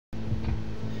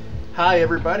Hi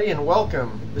everybody and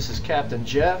welcome. This is Captain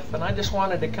Jeff, and I just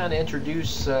wanted to kind of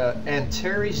introduce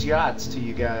Antares yachts to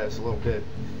you guys a little bit.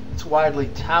 It's widely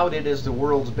touted as the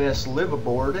world's best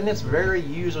liveaboard, and it's very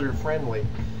user friendly.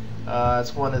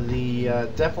 It's one of the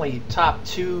definitely top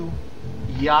 2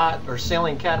 yacht or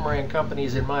sailing catamaran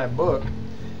companies in my book.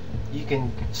 You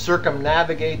can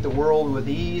circumnavigate the world with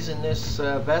ease in this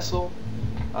vessel.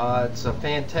 It's a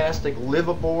fantastic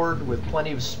liveaboard with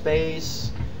plenty of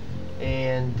space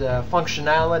and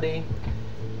functionality.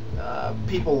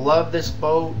 People love this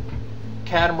boat.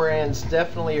 Catamarans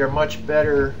definitely are much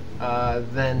better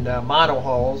than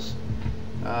monohulls.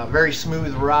 Very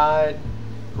smooth ride,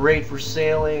 great for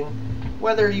sailing.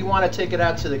 Whether you want to take it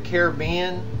out to the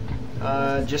Caribbean,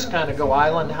 just kind of go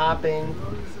island hopping,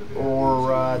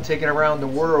 or take it around the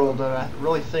world, I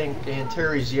really think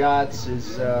Antares Yachts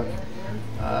is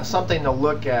something to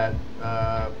look at.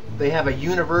 They have a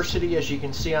university, as you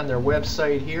can see on their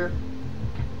website here.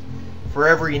 For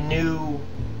every new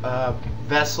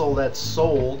vessel that's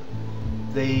sold,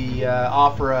 they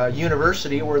offer a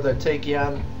university where they'll take you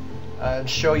on and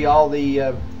show you all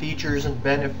the features and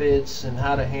benefits and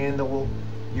how to handle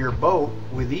your boat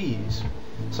with ease.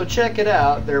 So check it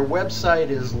out. Their website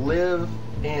is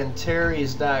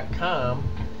liveantares.com,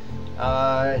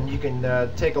 and you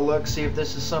can take a look, see if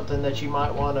this is something that you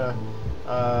might want to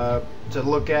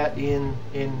look at in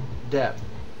depth.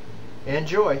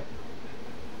 Enjoy.